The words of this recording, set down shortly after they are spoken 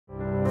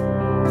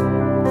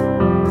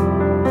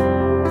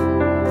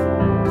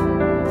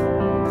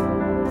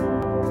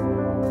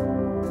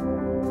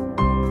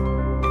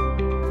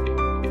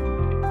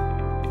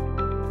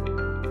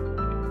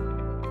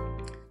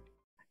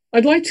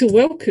I'd like to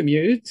welcome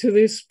you to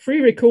this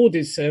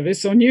pre-recorded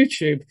service on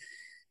YouTube.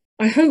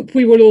 I hope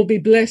we will all be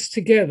blessed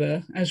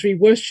together as we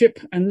worship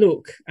and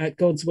look at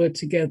God's word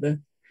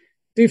together.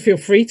 Do feel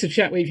free to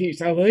chat with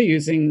each other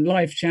using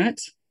live chat.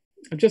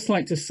 I'd just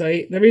like to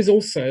say there is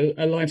also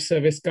a live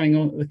service going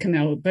on at the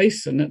Canal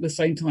Basin at the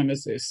same time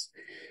as this.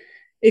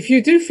 If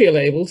you do feel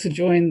able to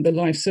join the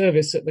live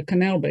service at the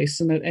Canal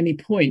Basin at any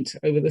point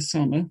over the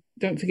summer,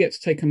 don't forget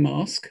to take a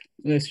mask,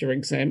 unless you're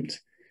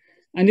exempt.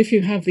 And if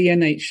you have the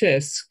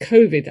NHS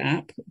COVID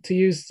app, to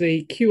use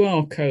the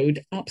QR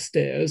code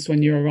upstairs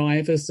when you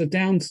arrive, as the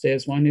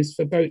downstairs one is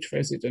for boat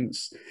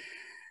residents.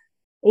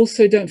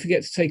 Also, don't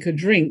forget to take a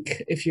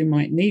drink if you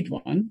might need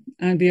one,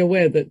 and be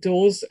aware that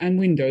doors and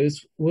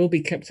windows will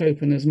be kept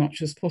open as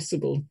much as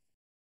possible.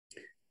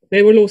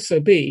 There will also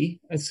be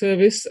a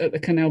service at the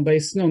Canal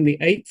Basin on the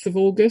 8th of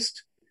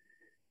August,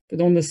 but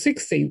on the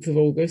 16th of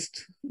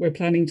August, we're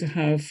planning to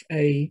have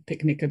a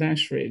picnic at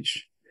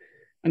Ashridge.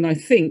 And I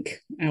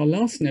think our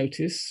last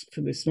notice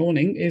for this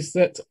morning is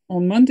that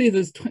on Monday,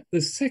 the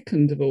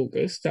 2nd of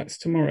August, that's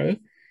tomorrow,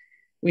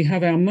 we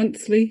have our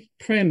monthly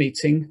prayer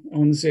meeting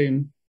on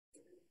Zoom.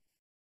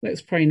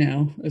 Let's pray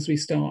now as we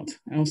start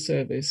our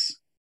service.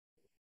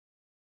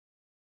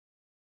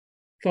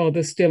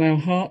 Father, still our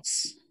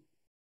hearts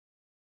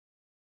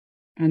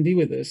and be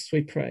with us, we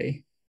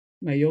pray.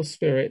 May your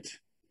Spirit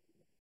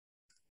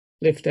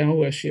lift our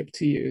worship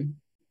to you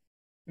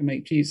and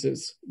make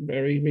Jesus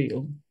very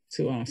real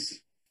to us.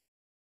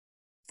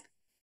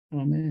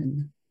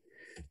 Amen.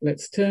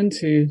 Let's turn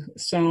to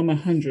Psalm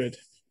 100.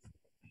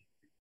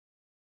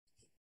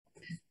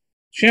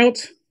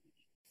 Shout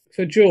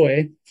for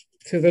joy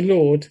to the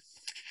Lord,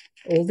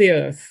 all the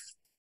earth.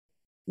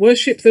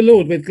 Worship the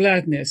Lord with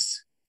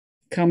gladness.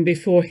 Come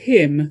before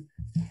him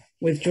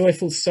with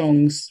joyful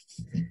songs.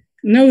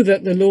 Know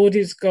that the Lord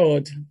is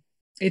God.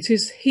 It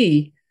is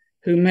he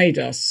who made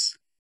us,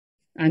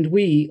 and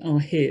we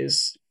are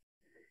his.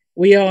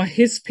 We are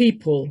his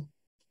people,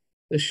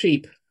 the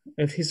sheep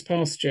of his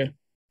pasture.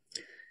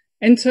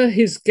 Enter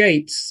his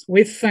gates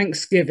with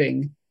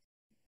thanksgiving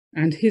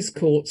and his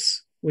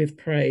courts with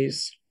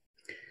praise.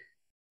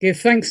 Give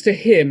thanks to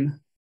him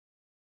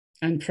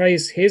and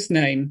praise his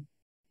name,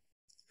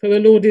 for the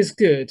Lord is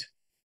good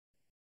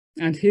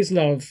and his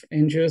love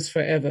endures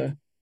forever.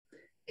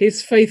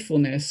 His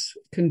faithfulness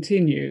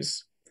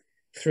continues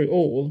through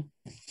all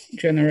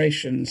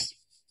generations.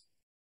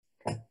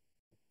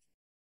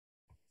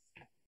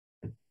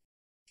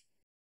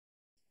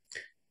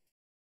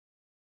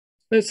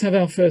 Let's have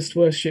our first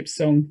worship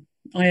song,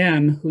 I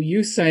Am Who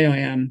You Say I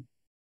Am.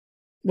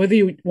 Whether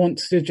you want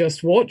to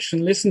just watch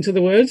and listen to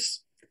the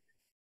words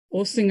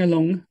or sing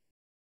along,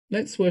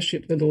 let's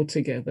worship the Lord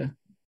together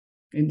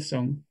in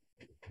song.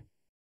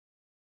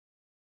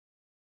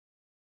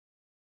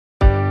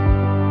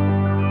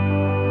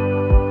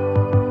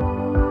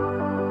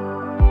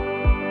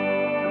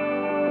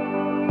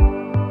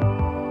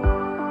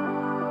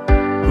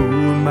 Who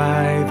am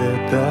I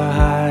that the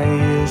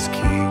highest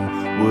King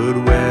would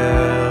welcome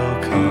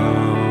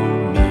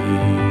me?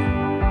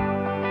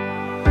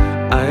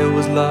 I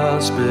was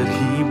lost, but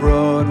he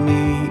brought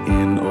me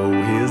in. Oh,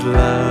 his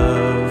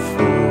love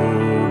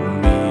for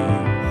me.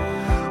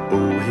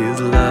 Oh, his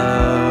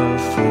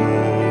love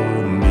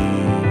for me.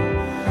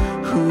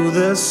 Who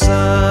the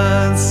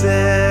sun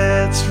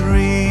sets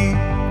free,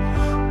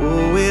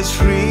 oh, is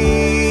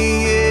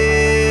free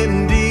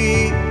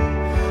indeed.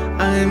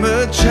 I'm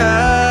a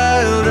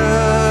child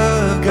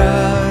of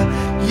God,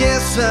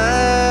 yes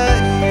I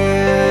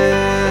am.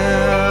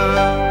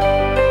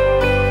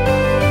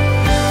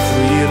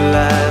 Free at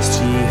last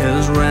he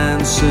has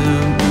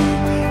ransomed me,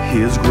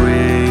 his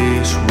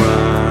grace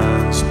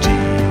runs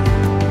deep.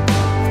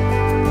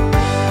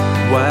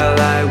 While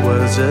I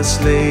was a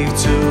slave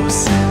to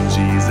sin,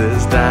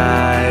 Jesus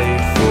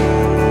died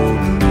for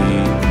me.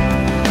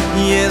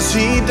 Yes,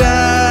 he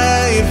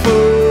died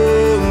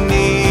for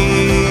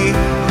me.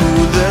 Who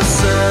the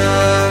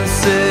sun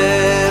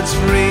sets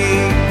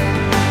free,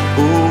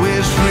 oh,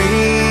 is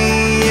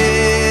free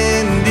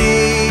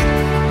indeed.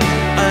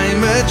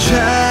 I'm a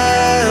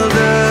child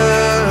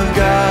of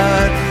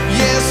God,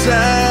 yes I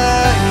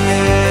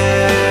am.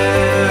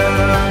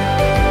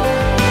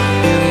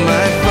 In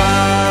my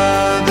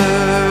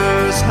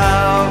Father's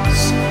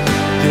house,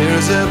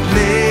 there's a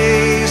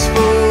place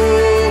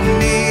for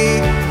me.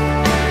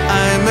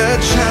 I'm a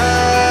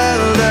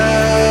child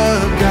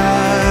of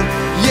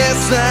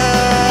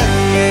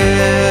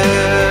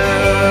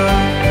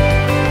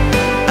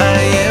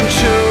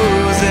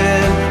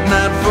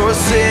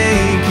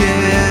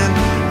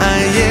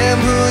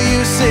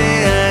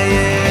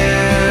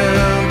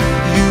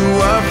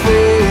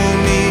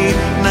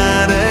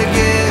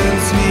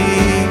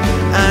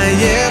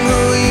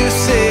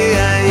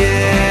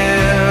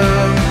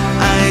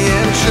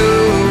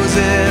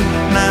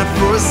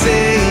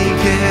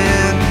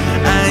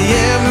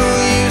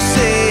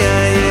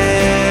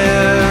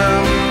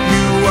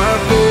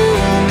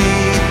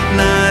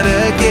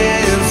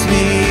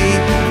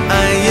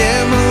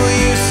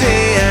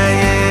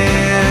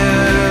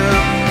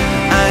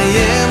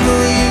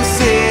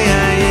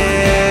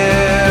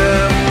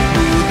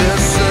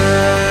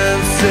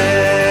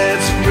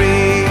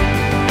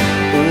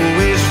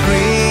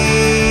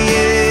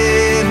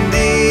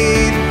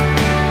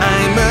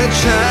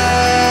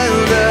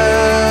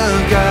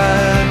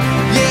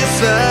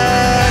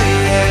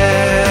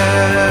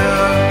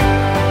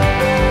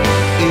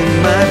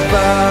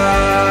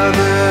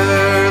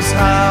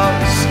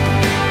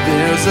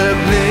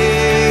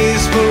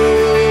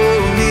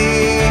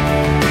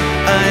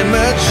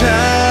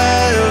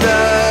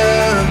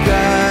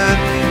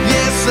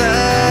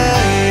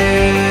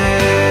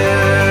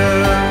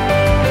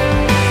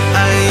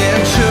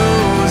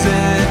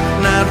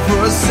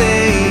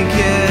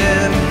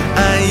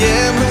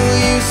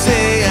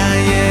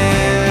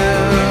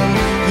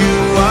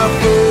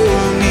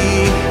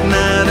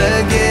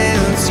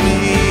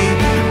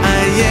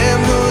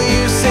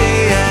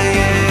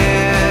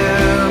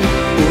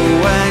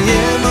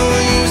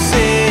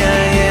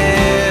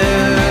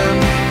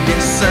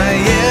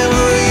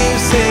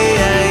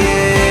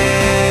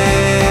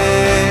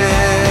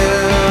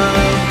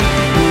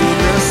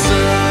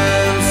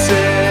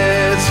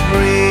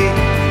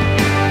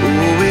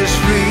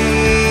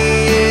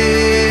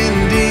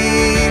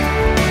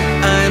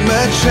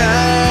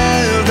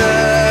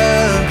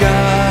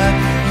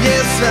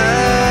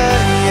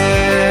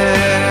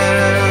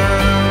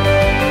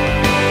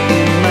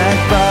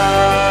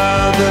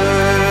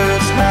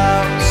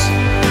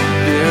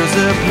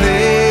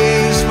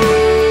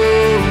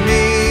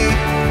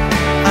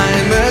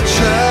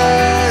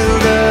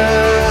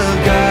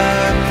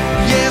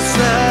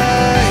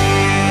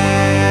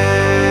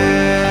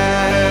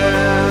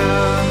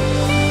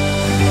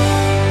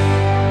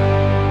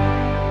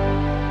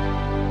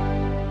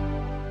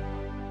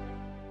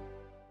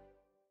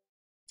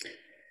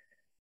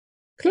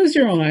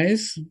your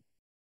eyes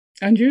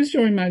and use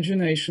your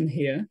imagination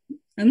here,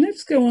 and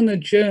let's go on a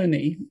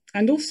journey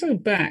and also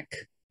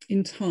back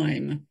in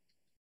time.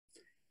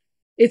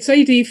 It's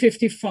AD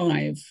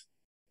 55,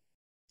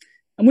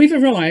 and we've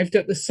arrived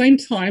at the same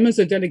time as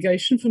a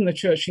delegation from the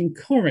church in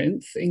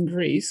Corinth in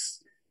Greece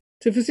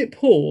to visit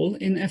Paul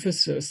in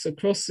Ephesus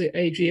across the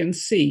Aegean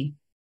Sea.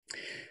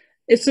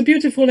 It's a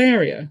beautiful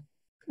area,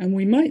 and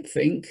we might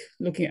think,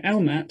 looking at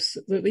our maps,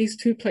 that these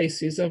two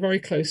places are very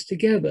close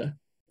together.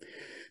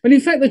 But in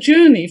fact, the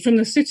journey from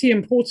the city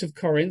and port of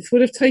Corinth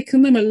would have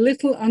taken them a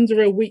little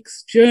under a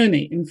week's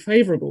journey in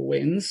favourable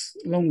winds,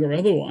 longer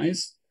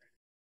otherwise.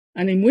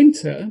 And in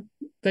winter,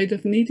 they'd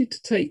have needed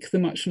to take the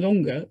much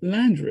longer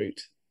land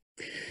route.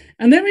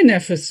 And they're in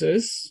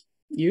Ephesus,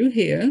 you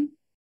hear,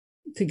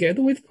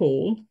 together with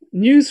Paul,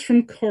 news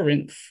from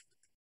Corinth,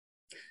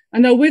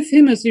 and are with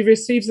him as he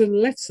receives a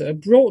letter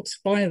brought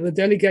by the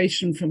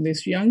delegation from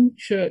this young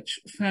church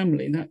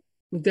family. That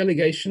the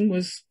delegation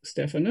was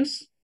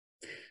Stephanus,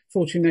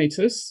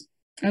 Fortunatus,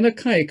 and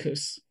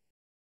Achaicus.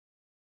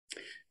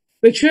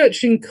 The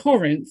church in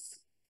Corinth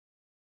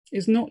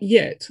is not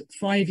yet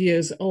 5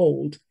 years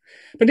old,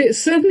 but it's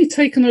certainly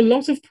taken a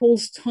lot of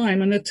Paul's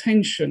time and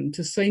attention,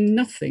 to say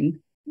nothing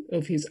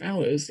of his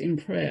hours in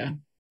prayer.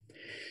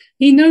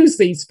 He knows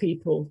these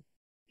people.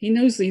 He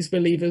knows these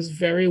believers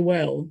very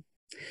well.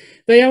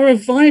 They are a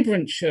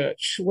vibrant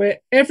church where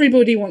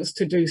everybody wants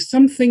to do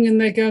something in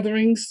their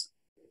gatherings,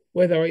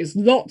 where there is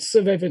lots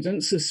of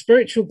evidence of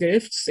spiritual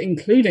gifts,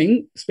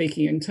 including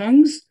speaking in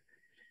tongues,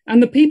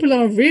 and the people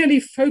are really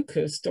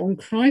focused on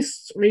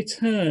Christ's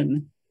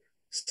return.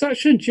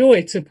 Such a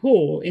joy to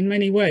Paul in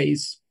many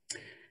ways.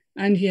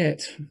 And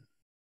yet,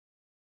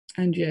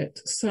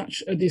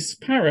 such a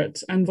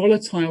disparate and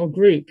volatile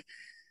group.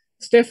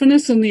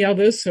 Stephanus and the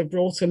others have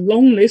brought a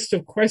long list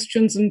of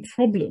questions and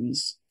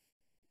problems.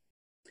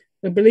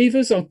 The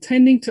believers are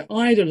tending to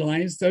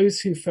idolize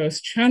those who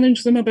first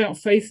challenged them about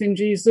faith in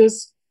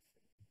Jesus,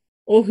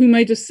 or who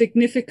made a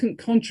significant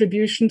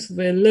contribution to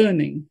their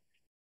learning,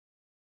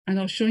 and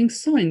are showing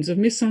signs of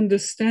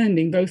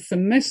misunderstanding both the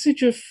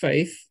message of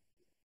faith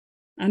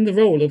and the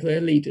role of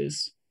their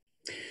leaders.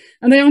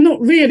 And they are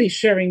not really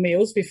sharing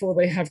meals before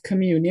they have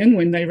communion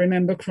when they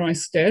remember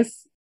Christ's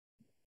death.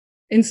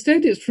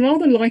 Instead, it's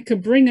rather like a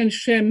bring and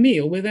share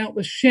meal without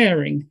the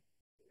sharing.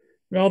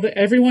 Rather,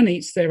 everyone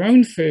eats their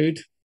own food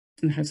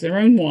and has their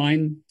own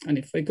wine, and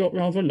if they got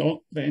rather a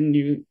lot, then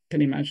you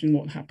can imagine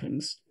what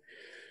happens.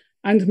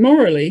 And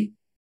morally,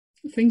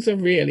 things are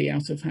really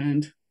out of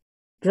hand.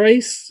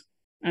 Grace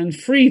and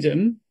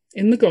freedom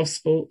in the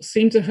gospel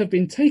seem to have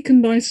been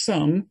taken by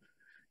some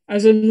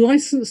as a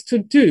license to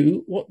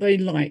do what they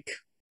like.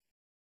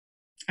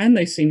 And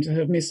they seem to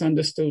have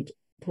misunderstood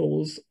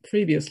Paul's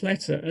previous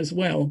letter as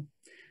well.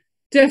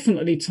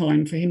 Definitely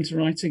time for him to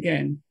write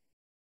again.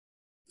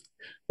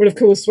 Well, of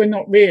course, we're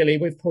not really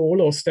with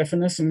Paul or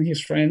Stephanus and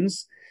his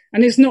friends,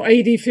 and it's not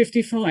AD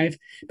 55,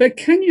 but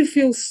can you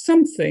feel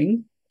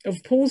something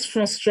of Paul's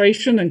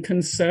frustration and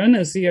concern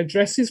as he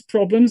addresses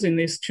problems in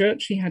this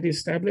church he had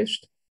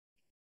established?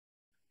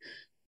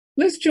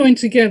 Let's join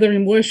together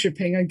in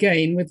worshipping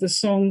again with the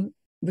song,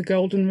 The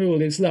Golden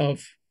Rule is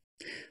Love.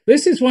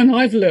 This is one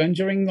I've learned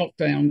during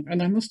lockdown,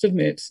 and I must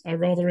admit, I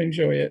rather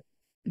enjoy it.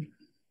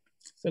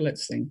 So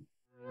let's sing.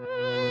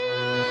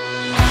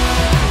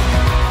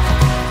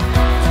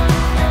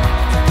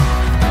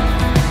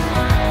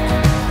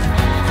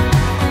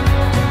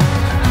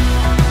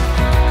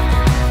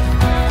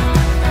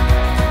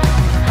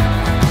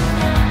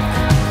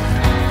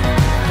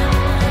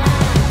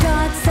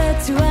 God said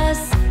to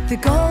us, the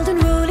golden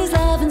rule is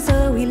love, and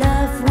so we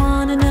love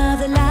one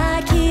another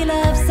like he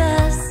loves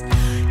us.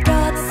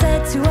 God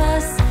said to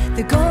us,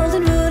 the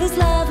golden rule is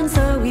love, and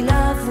so we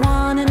love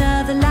one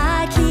another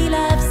like he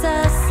loves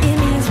us. It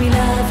means we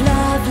love,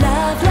 love,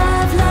 love,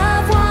 love,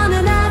 love one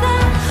another.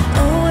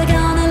 Oh, we're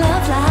gonna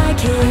love like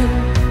him.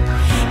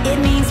 It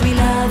means we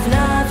love,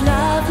 love,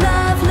 love,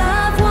 love,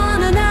 love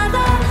one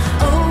another.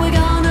 Oh, we're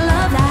gonna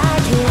love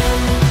like him.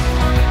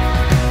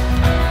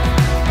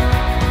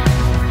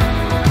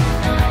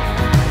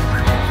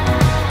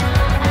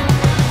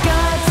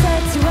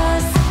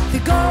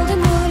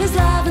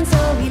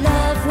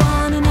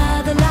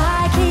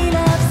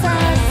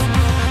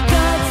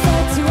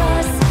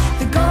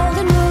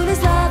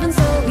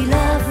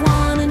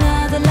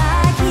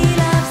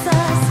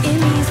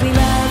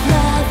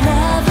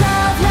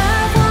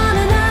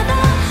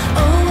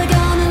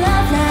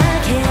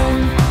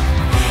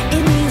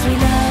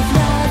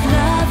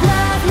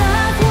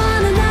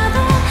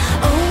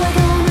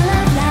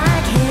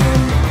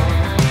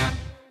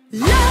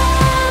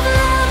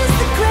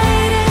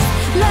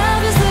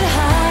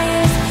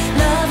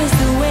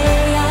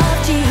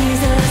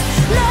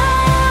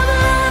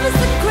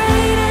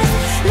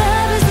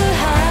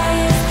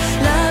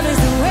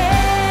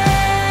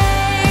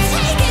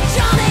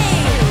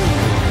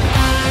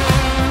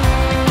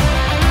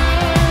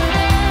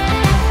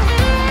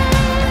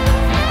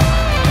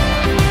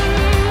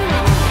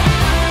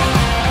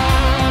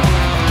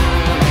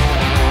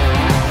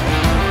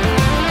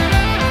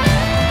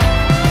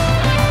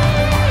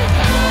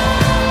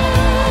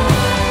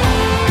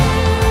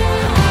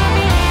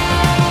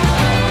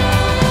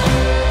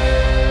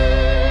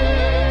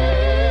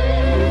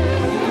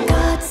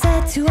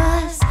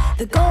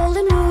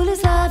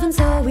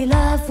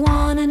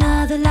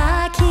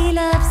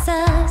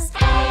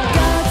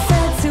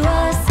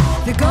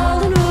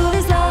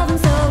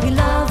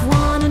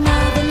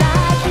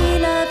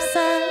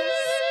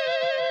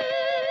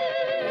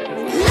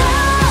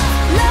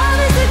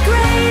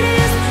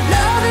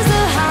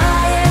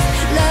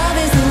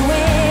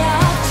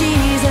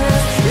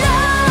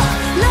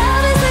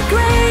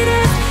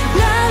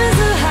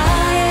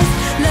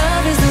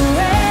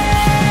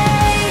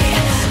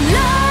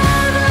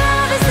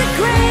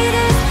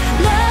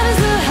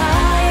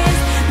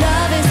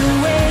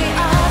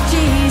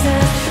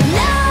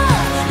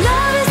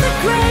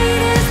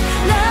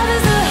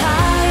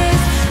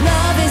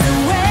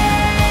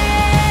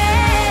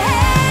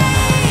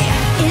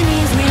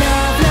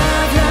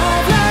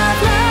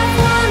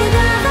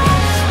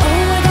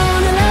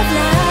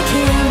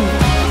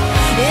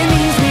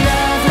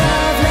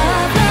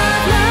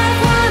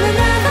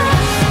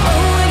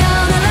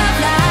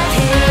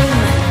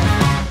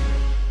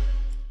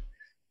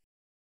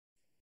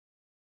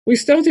 We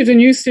started a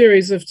new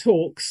series of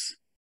talks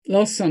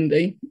last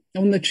Sunday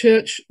on the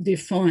church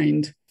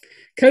defined.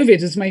 COVID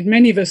has made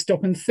many of us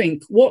stop and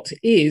think, what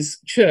is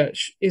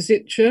church? Is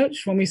it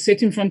church when we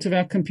sit in front of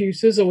our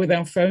computers or with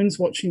our phones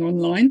watching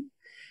online?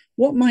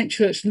 What might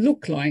church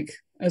look like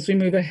as we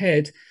move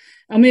ahead?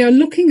 And we are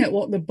looking at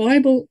what the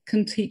Bible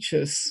can teach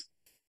us.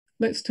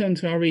 Let's turn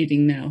to our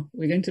reading now.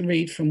 We're going to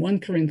read from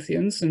 1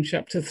 Corinthians in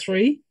chapter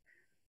 3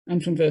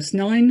 and from verse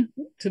 9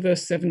 to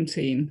verse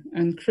 17.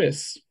 And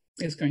Chris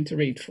is going to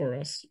read for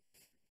us.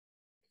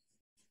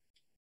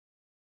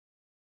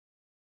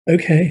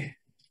 Okay.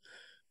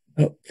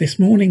 This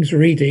morning's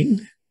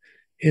reading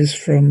is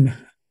from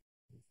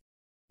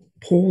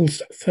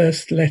Paul's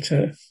first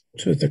letter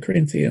to the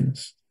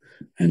Corinthians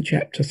and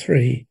chapter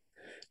 3,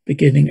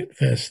 beginning at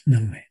verse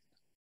 9.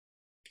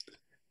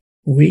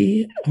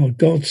 We are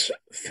God's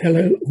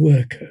fellow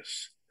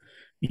workers.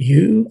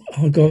 You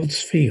are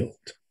God's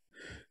field,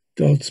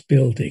 God's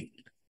building.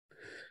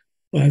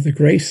 By the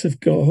grace of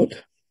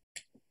God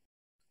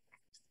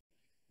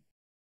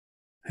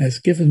has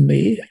given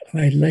me,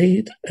 I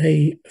laid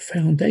a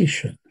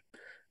foundation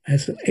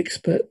as an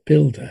expert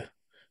builder,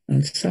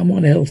 and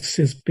someone else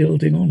is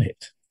building on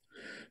it.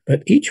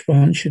 But each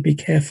one should be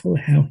careful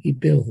how he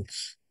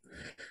builds,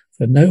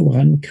 for no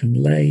one can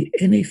lay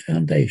any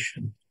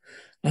foundation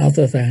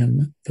other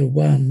than the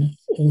one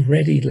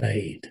already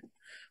laid,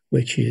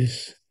 which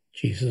is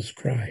Jesus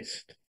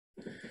Christ.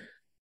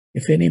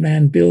 If any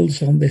man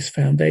builds on this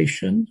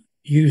foundation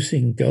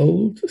using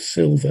gold,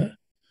 silver,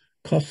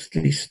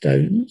 costly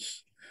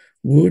stones,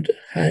 wood,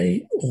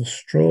 hay, or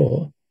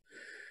straw,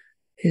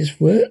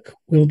 his work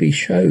will be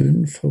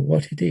shown for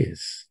what it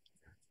is,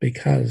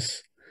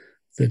 because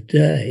the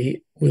day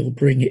will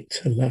bring it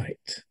to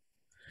light.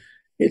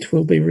 It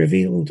will be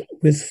revealed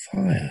with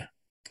fire,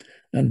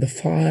 and the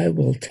fire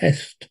will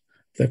test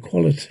the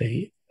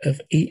quality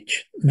of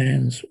each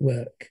man's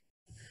work.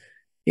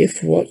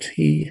 If what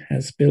he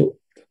has built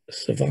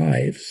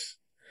survives,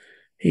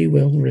 he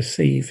will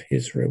receive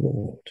his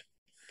reward.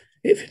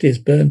 If it is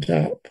burnt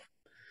up,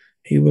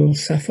 he will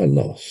suffer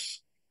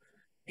loss.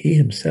 He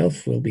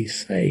himself will be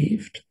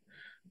saved,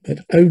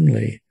 but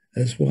only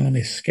as one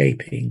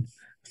escaping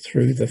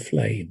through the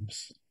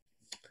flames.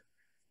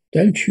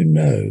 Don't you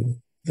know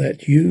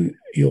that you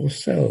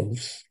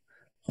yourselves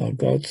are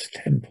God's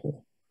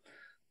temple,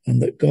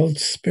 and that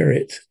God's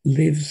Spirit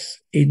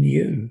lives in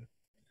you?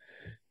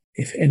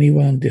 If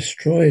anyone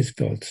destroys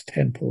God's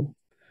temple,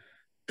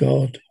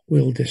 God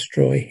will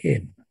destroy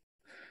him,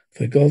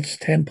 for God's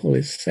temple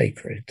is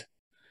sacred,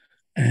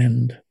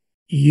 and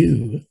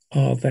you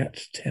are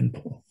that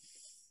temple.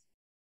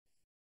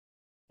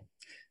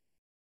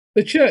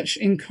 The church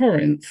in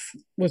Corinth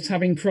was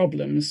having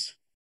problems.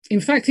 In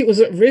fact, it was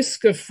at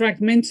risk of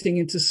fragmenting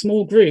into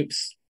small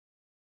groups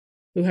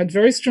who had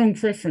very strong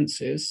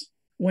preferences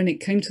when it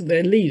came to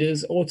their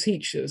leaders or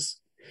teachers,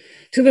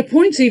 to the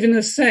point even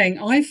of saying,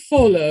 I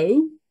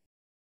follow,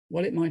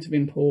 well, it might have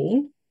been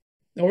Paul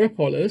or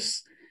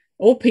Apollos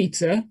or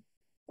Peter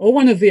or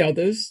one of the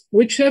others,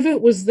 whichever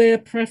was their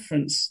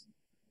preference,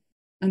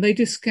 and they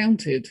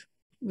discounted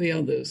the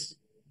others.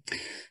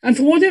 And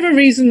for whatever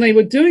reason they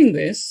were doing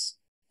this,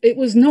 it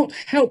was not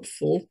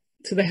helpful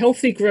to the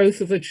healthy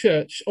growth of the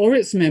church or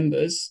its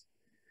members,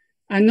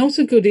 and not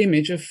a good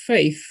image of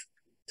faith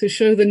to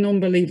show the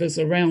non-believers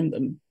around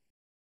them.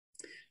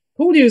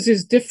 Paul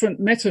uses different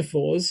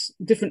metaphors,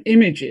 different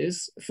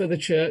images for the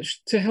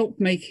church to help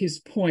make his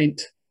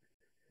point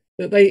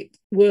that they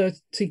were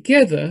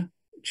together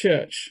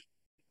church,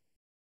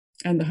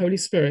 and the Holy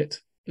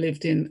Spirit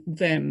lived in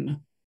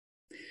them.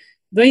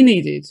 They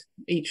needed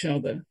each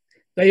other.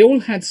 They all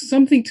had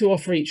something to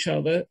offer each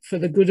other for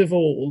the good of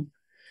all.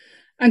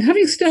 And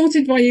having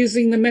started by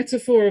using the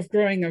metaphor of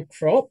growing a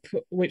crop,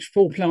 which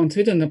Paul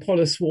planted and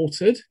Apollos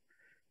watered,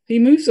 he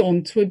moves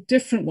on to a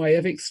different way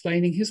of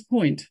explaining his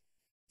point.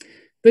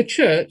 The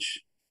church,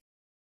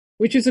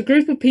 which is a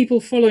group of people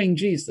following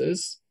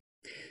Jesus,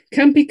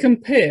 can be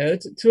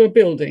compared to a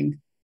building,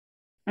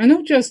 and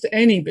not just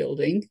any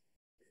building,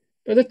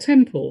 but a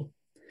temple.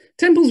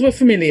 Temples were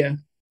familiar.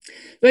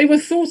 They were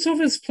thought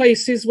of as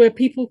places where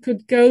people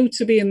could go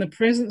to be in the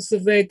presence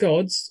of their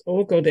gods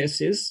or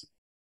goddesses.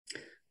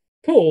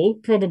 Paul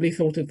probably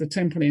thought of the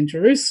temple in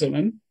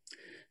Jerusalem,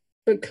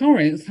 but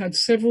Corinth had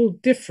several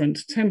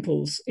different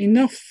temples,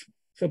 enough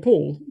for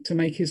Paul to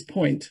make his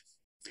point.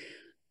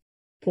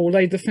 Paul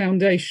laid the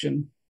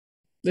foundation,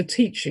 the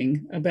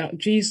teaching about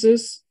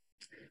Jesus,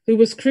 who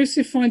was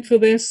crucified for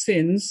their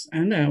sins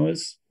and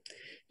ours,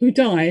 who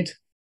died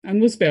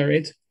and was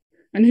buried,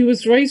 and who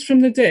was raised from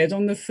the dead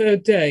on the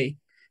third day,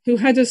 who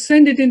had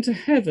ascended into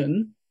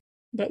heaven,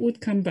 but would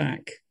come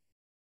back.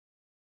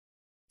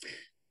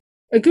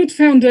 A good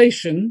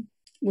foundation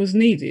was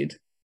needed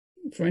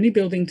for any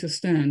building to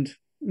stand.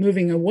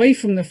 Moving away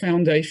from the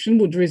foundation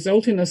would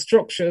result in a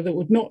structure that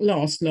would not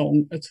last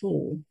long at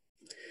all.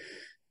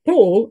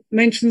 Paul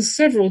mentions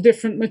several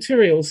different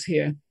materials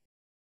here,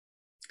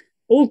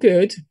 all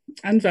good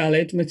and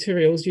valid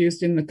materials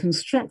used in the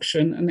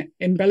construction and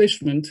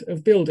embellishment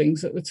of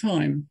buildings at the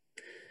time.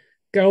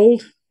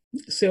 Gold,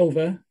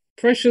 silver,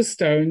 precious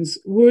stones,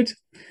 wood,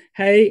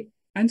 hay,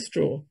 and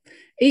straw,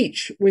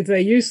 each with their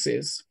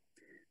uses.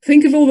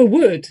 Think of all the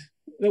wood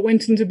that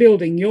went into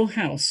building your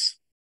house.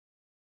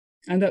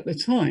 And at the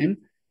time,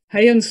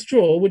 hay and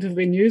straw would have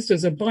been used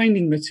as a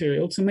binding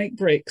material to make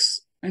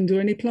bricks and do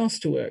any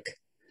plasterwork.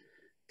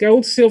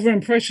 Gold, silver,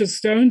 and precious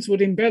stones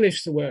would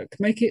embellish the work,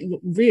 make it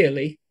look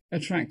really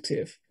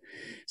attractive.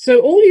 So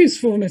all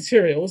useful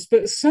materials,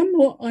 but some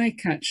more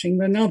eye-catching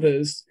than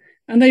others,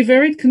 and they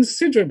varied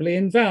considerably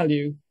in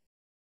value,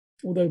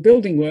 although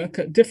building work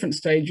at different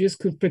stages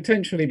could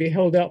potentially be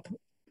held up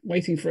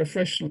waiting for a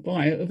fresh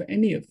supply of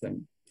any of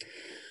them,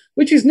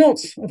 which is not,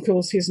 of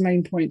course, his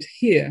main point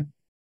here.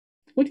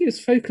 What he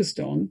is focused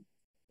on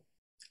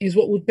is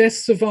what would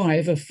best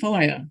survive a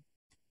fire.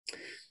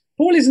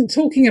 Paul isn't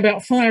talking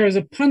about fire as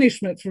a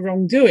punishment for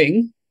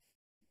wrongdoing,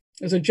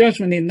 as a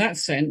judgment in that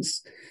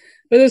sense,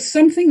 but as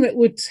something that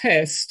would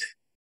test,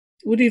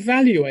 would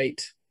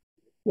evaluate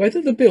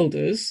whether the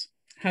builders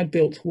had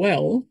built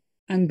well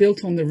and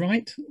built on the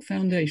right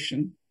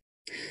foundation.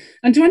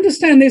 And to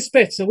understand this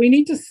better, we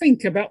need to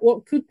think about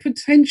what could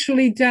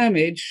potentially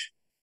damage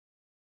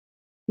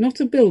not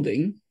a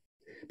building,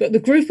 but the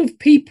group of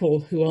people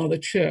who are the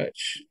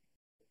church,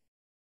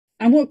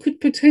 and what could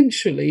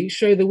potentially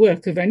show the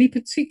work of any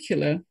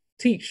particular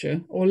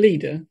teacher or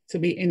leader to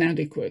be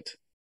inadequate.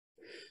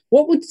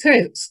 What would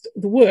test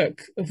the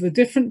work of the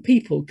different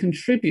people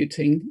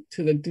contributing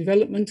to the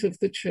development of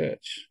the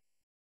church?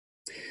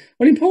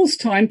 Well, in Paul's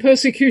time,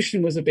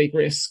 persecution was a big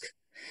risk.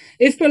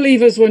 If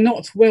believers were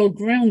not well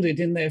grounded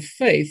in their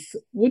faith,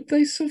 would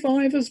they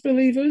survive as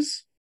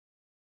believers?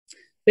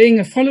 Being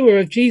a follower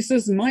of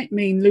Jesus might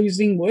mean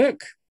losing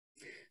work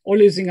or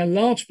losing a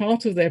large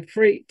part of their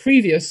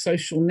previous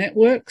social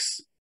networks,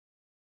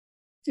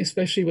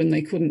 especially when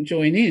they couldn't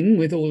join in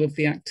with all of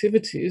the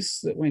activities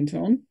that went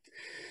on,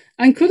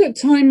 and could at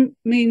times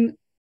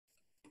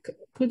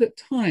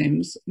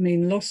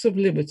mean loss of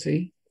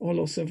liberty or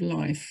loss of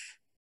life.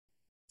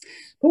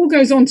 Paul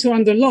goes on to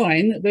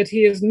underline that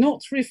he is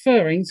not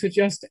referring to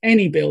just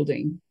any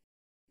building.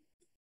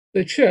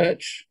 The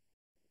church,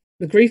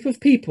 the group of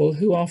people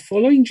who are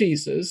following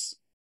Jesus,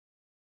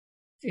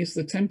 is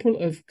the temple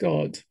of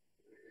God.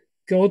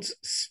 God's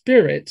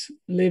Spirit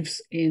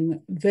lives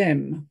in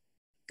them,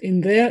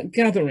 in their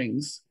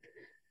gatherings.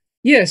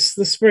 Yes,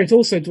 the Spirit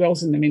also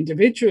dwells in them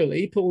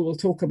individually. Paul will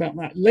talk about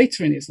that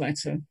later in his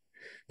letter.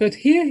 But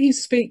here he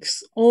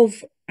speaks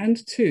of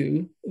and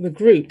to the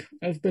group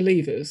of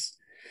believers.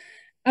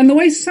 And the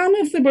way some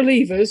of the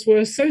believers were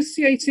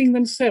associating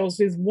themselves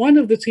with one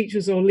of the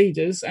teachers or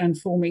leaders and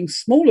forming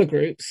smaller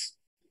groups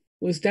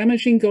was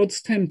damaging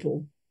God's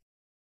temple,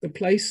 the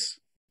place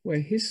where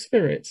his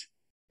Spirit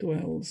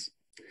dwells.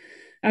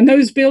 And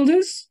those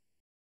builders,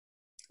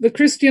 the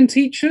Christian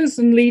teachers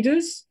and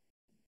leaders,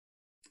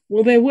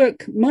 well, their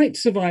work might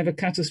survive a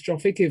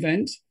catastrophic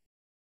event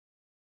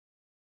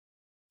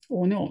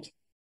or not.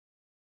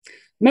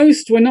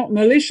 Most were not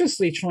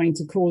maliciously trying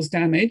to cause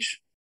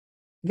damage.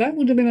 That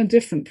would have been a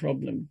different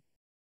problem.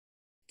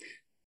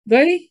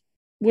 They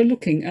were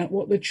looking at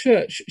what the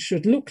church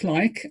should look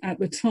like at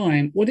the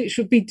time, what it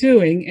should be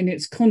doing in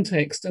its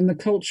context and the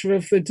culture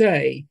of the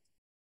day,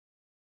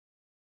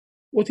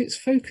 what its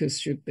focus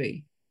should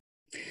be.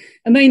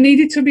 And they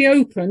needed to be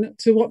open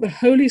to what the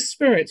Holy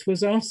Spirit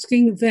was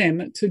asking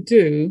them to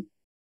do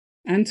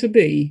and to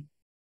be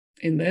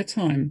in their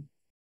time.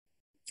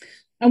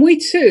 And we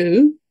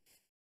too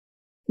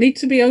need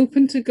to be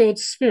open to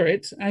God's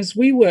Spirit as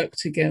we work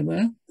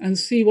together and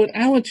see what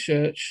our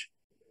church,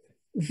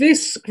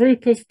 this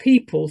group of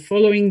people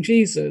following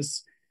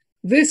Jesus,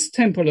 this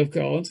temple of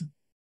God,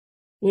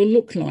 will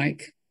look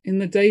like in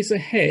the days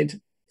ahead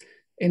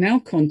in our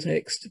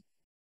context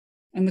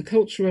and the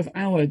culture of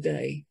our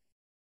day.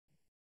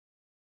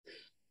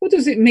 What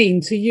does it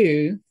mean to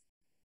you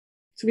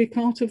to be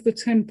part of the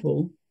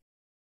temple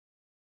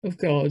of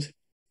God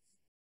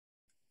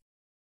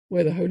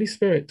where the Holy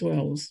Spirit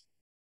dwells?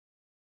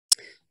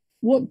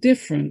 What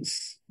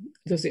difference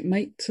does it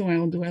make to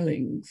our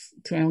gatherings?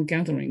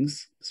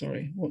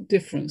 What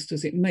difference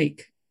does it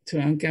make to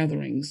our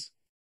gatherings?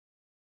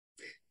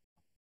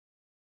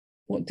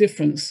 What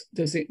difference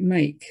does it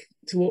make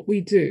to what we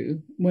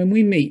do when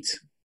we meet,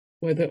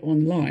 whether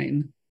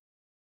online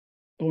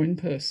or in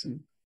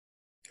person?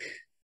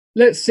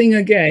 Let's sing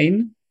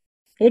again,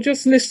 or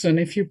just listen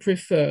if you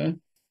prefer,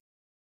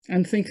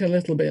 and think a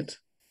little bit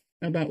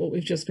about what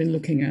we've just been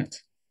looking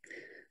at.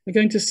 We're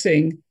going to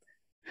sing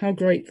How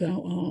Great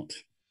Thou Art.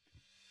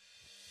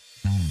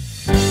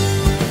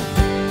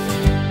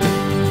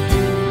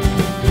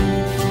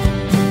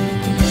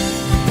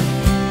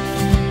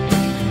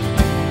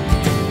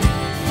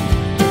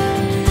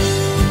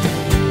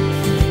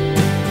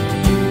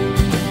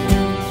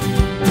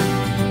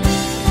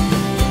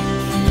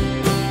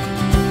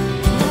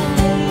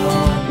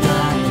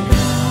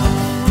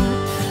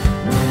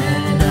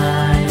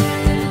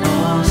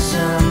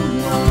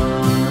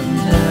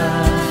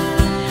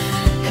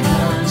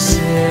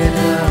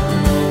 Consider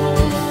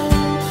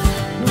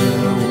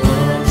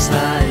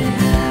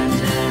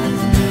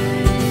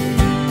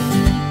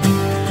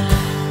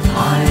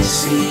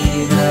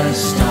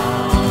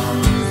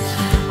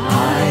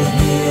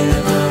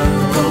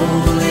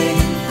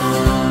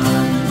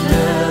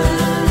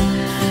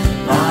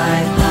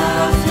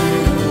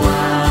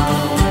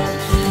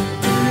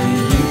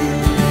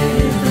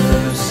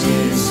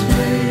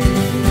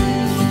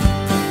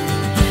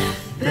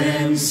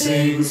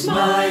sings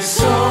my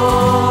soul,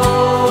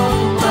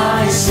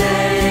 my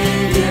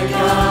Savior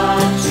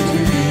God to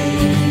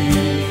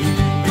thee.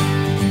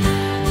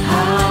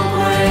 How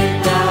great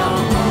thou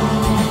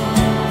art,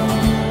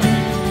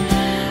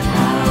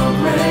 how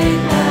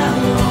great thou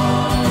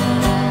art.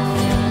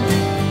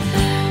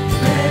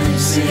 Then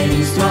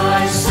sings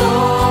my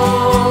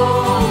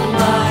soul,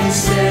 my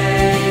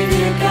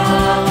Savior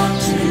God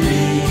to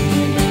thee.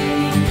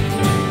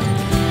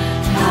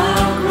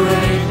 How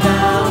great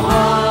thou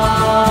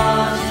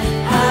art,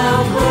 how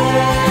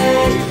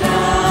great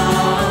thou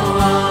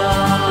art.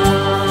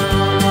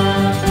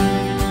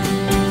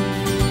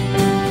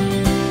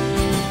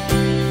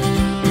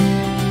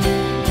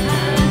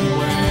 And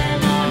when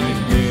I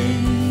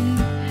think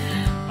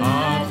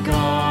of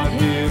God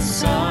his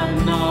Son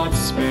not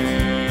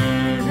sparing,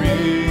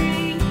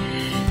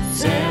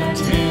 sent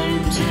him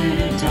to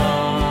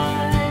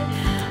die,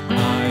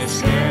 I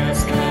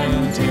scarce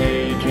can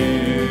take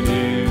it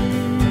in,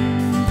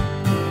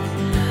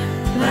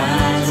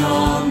 that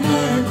on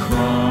the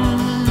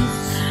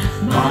cross,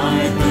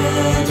 my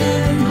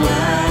burden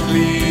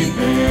gladly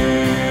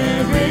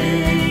bearing,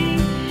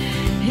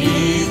 he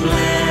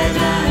bled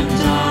and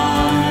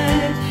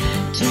died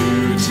to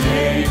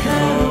take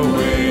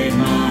away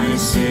my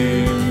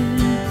sin.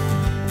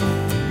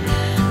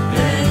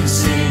 Then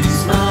sings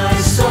my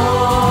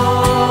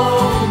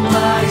soul,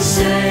 my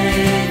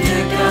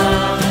Savior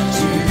God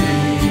to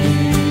thee.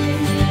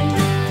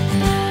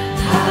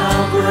 How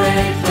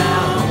great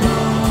thou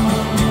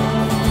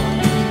art,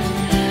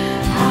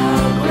 how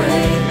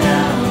great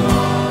thou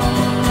art.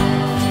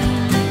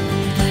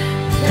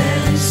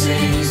 Then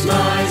sings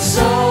my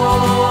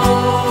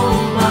soul,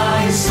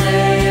 my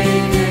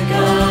Savior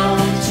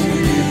God to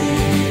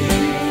thee.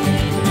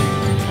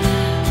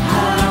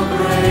 How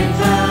great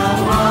thou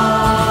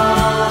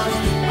art,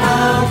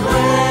 how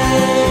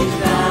great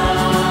thou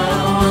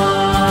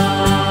art.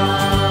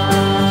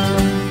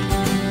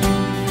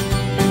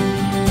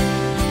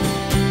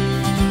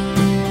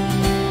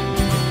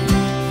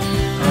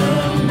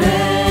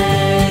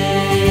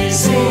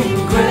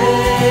 Amazing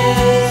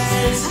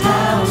grace,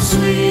 how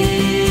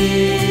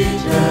sweet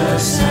the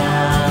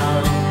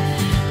sound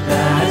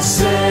that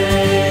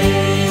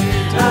saved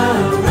a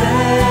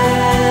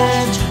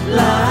wretch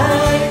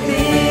like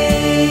thee.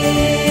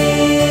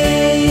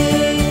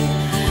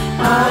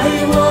 I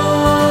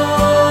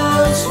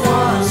once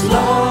was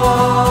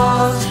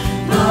lost,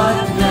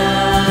 but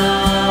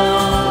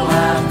now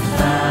am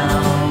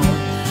found.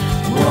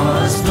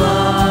 Was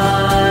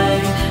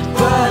blind,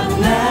 but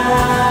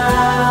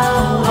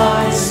now I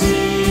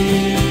see.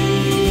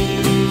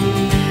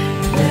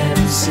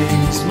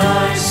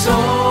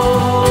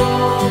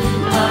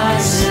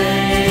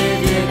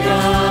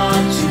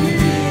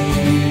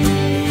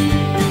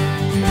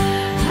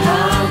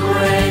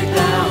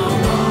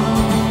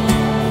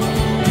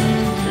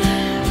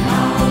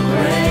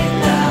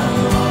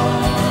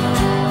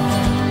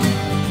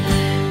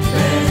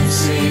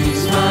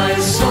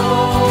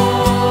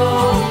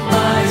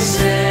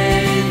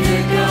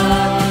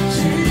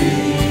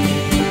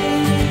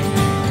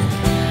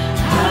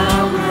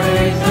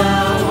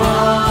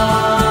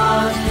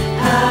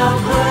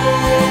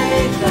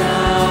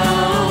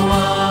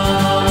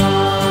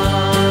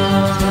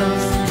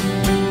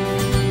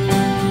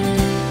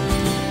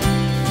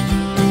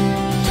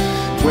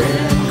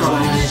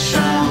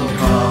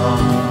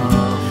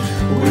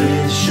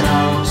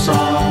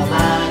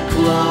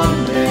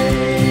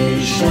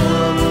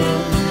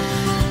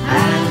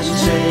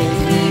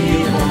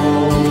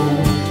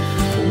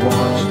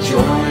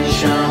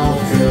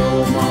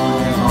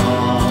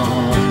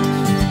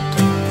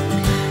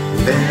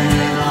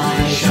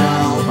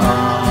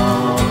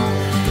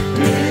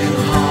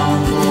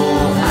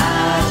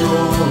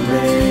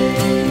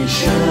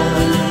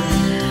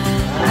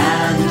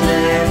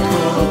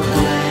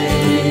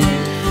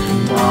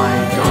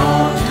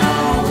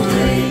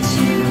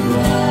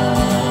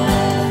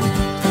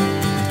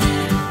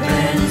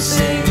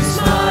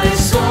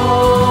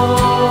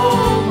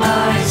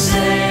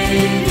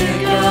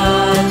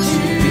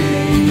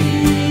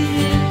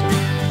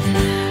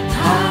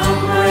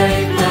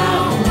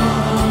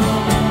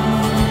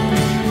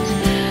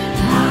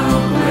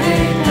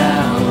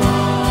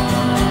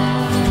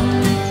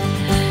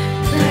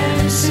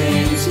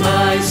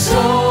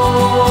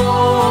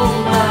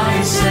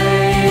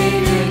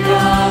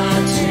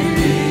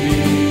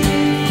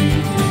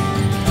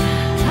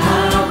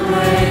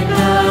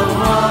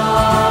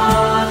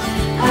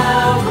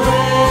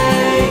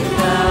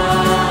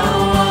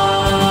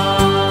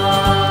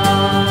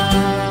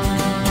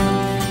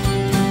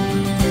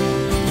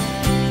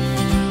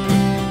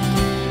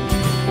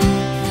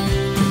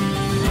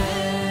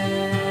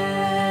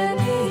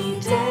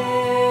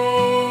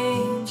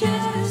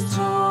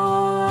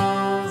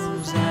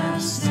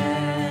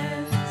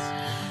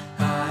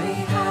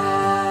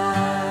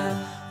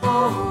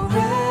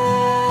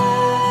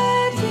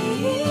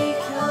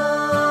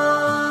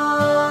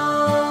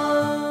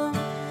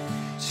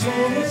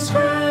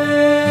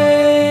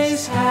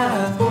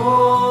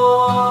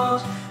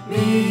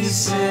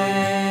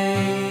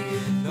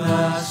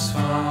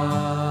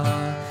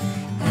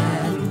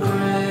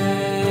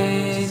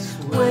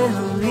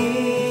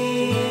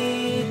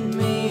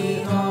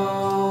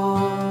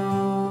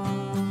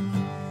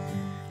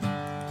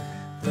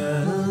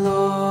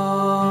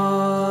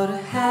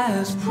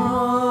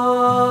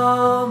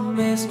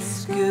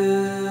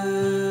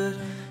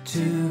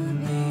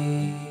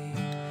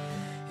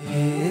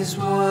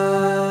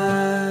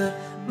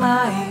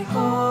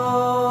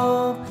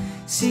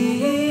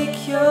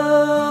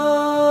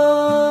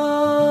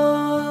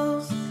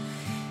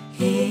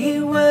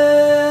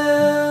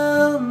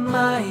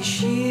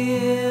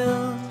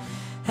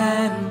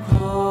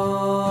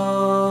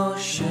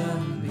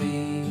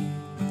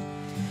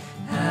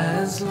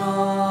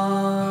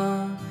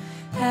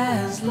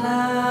 His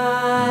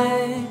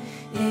light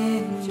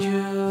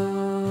endure.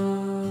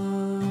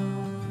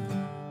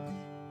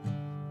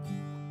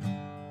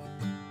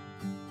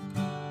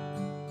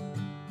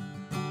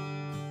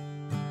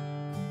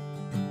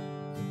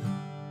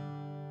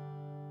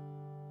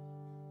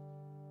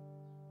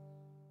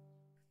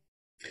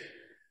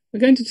 We're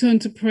going to turn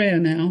to prayer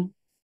now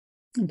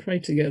and pray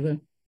together.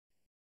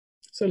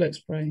 So let's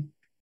pray.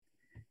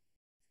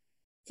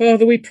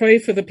 Father, we pray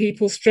for the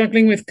people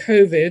struggling with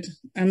COVID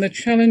and the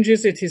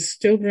challenges it is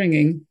still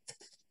bringing,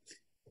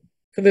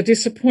 for the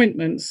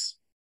disappointments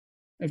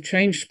of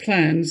changed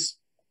plans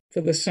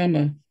for the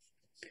summer,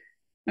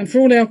 and for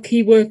all our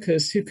key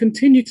workers who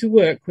continue to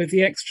work with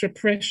the extra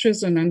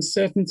pressures and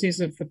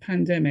uncertainties of the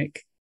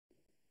pandemic.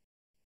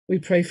 We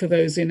pray for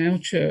those in our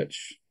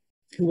church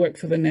who work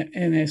for the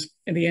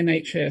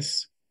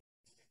NHS.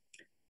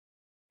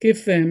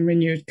 Give them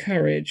renewed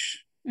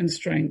courage and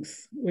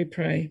strength, we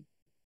pray.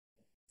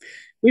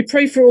 We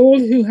pray for all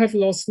who have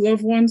lost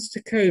loved ones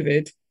to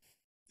COVID,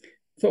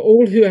 for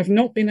all who have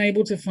not been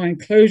able to find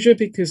closure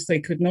because they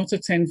could not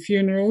attend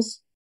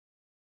funerals,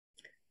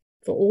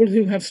 for all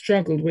who have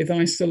struggled with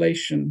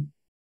isolation,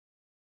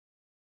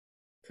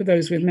 for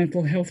those with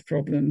mental health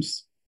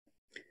problems,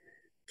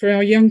 for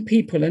our young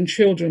people and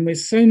children with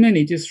so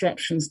many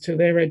disruptions to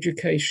their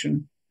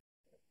education,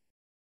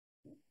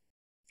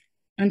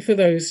 and for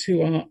those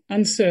who are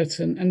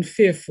uncertain and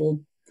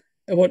fearful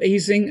of what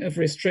easing of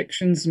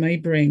restrictions may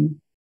bring.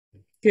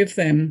 Give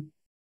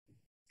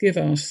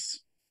us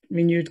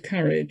renewed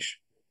courage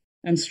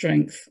and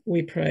strength,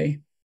 we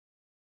pray.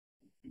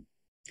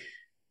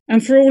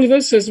 And for all of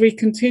us, as we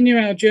continue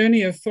our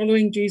journey of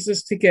following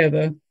Jesus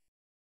together,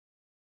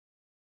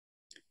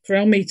 for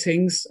our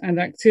meetings and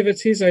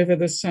activities over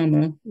the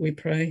summer, we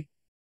pray.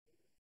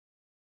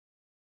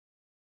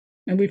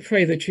 And we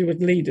pray that you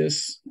would lead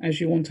us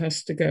as you want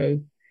us to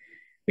go.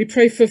 We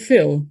pray for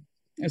Phil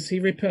as he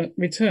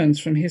returns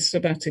from his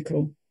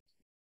sabbatical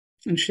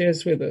and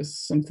shares with us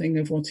something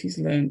of what he's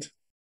learned.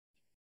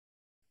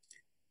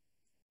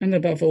 And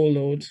above all,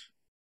 Lord,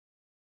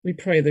 we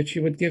pray that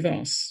you would give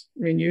us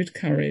renewed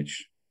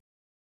courage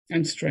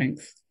and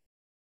strength.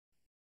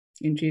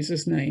 In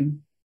Jesus'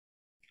 name,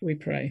 we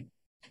pray.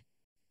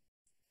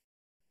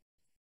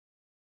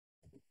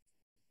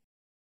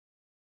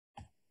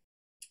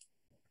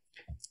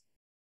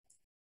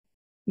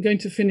 I'm going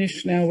to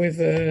finish now with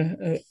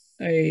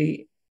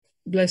a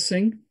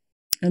blessing,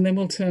 and then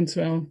we'll turn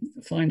to our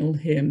final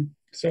hymn.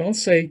 So I'll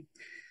say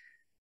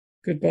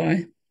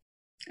goodbye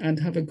and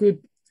have a good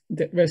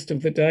rest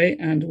of the day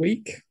and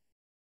week.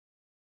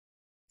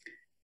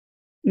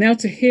 Now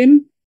to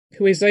him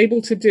who is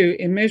able to do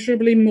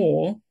immeasurably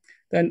more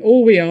than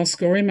all we ask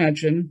or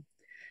imagine,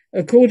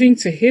 according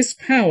to his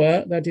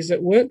power that is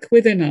at work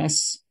within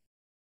us,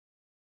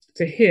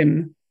 to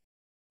him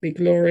be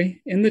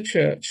glory in the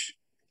church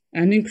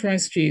and in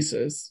Christ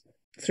Jesus,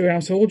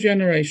 throughout all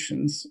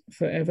generations,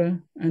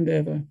 forever and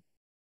ever.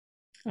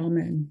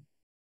 Amen.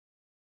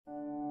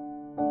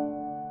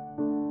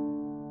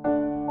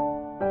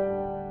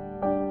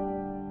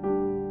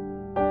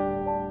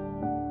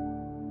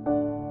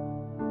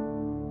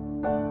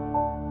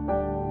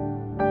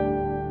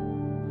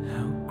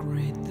 How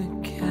great the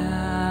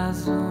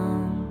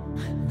chasm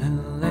that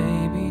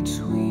lay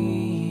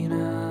between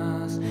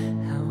us,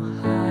 how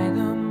high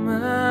the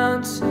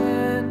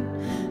mountain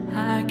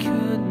I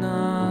could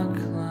not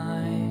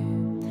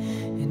climb.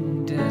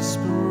 In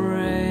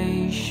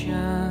desperation,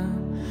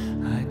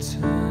 I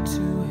turned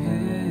to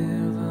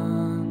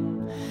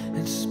heaven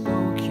and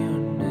spoke your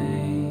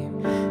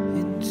name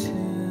into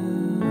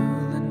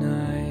the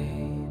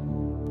night.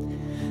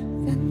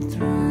 Then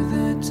through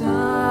the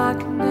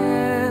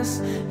darkness,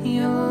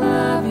 your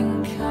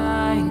loving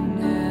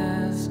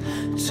kindness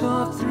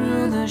tore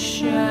through the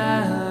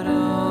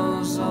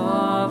shadows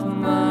of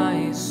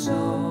my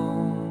soul.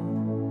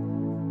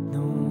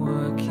 The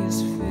work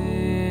is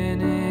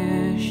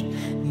finished,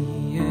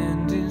 the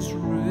end is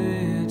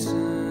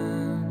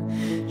written.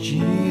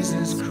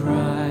 Jesus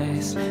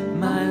Christ,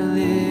 my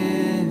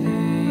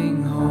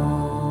living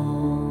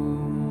hope.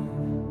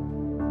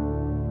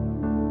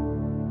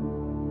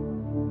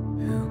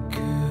 Who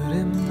could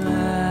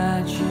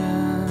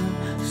imagine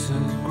so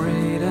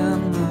great a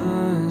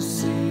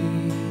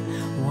mercy?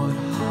 What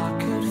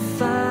heart could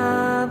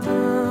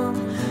fathom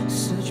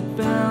such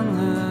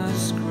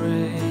boundless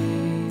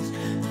grace?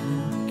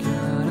 The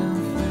God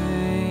of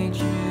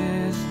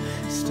ages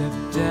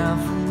stepped down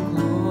from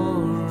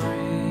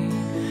glory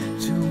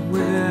to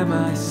wear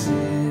my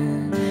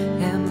sin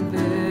and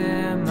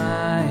bear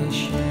my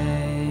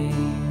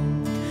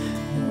shame.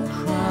 The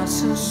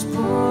cross has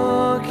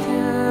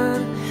spoken,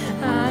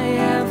 I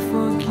am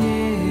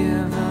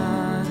forgiven.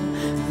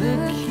 The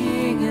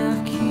King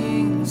of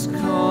Kings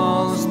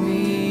calls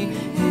me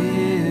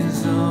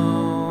his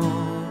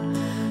own.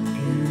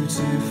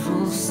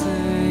 Beautiful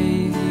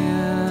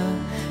Savior,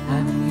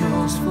 I'm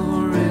yours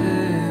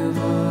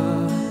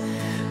forever.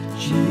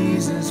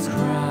 Jesus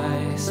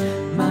Christ,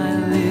 my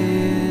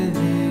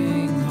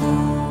living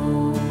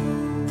hope.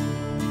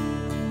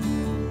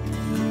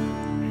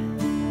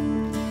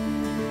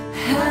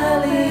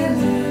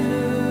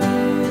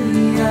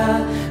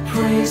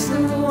 praise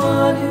the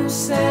one who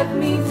set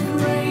me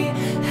free.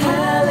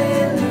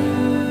 Hallelujah.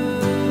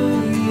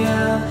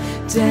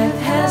 Death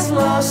has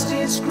lost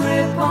its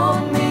grip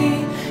on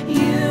me.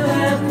 You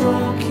have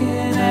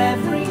broken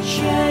every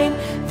chain.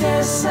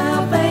 There's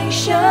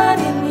salvation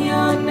in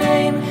your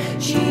name,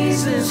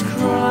 Jesus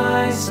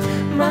Christ,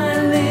 my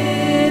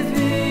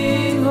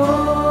living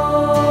hope.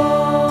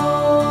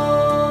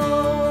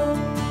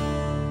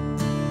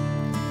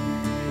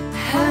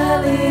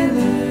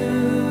 Hallelujah.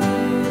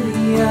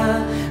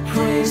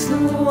 Praise the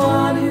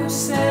one who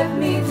set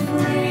me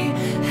free.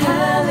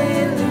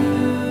 Hallelujah.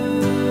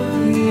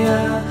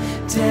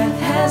 Death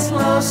has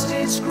lost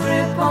its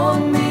grip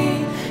on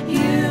me.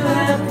 You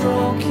have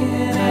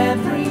broken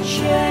every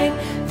chain.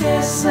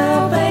 There's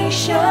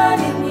salvation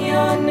in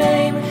your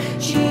name,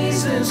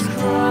 Jesus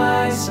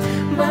Christ,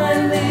 my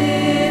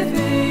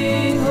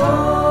living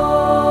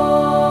hope.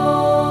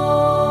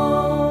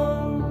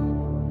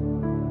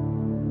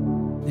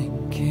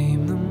 Then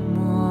came the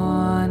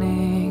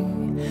morning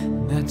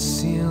that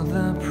sealed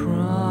the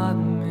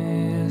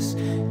promise.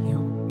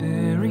 Your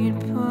buried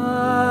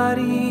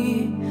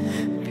body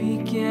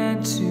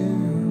began to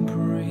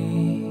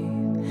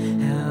breathe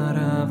out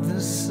of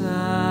the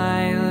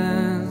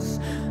silence.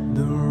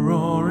 The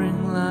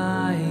roaring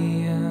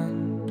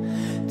lion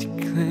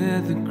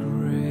declared the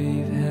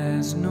grave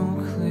has no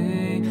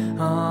claim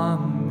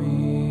on me.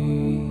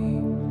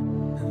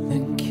 And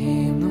then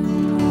came the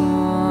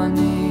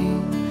morning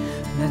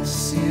that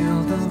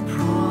sealed the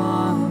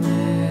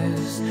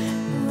promise.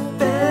 The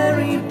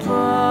buried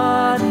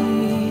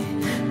body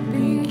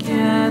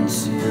began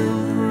to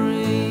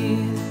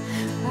breathe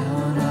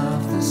out of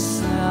the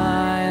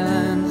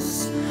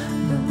silence.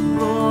 The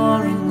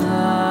roaring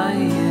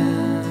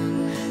lion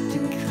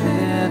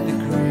declared the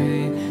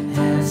grave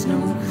has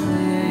no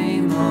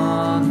claim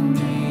on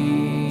me.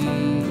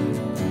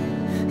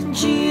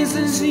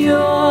 Jesus,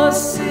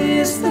 yours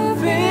is the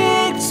victory.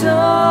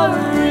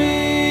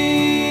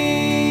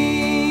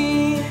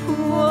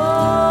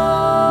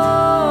 Whoa.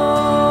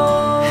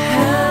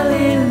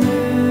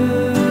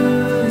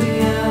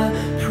 Hallelujah.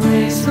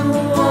 Praise the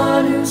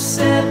one who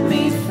set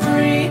me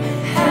free.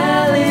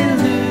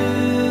 Hallelujah.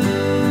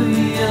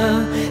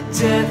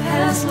 Death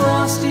has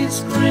lost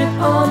its grip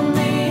on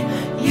me.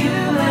 You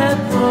have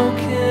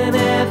broken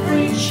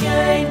every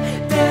chain.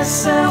 There's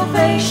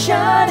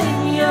salvation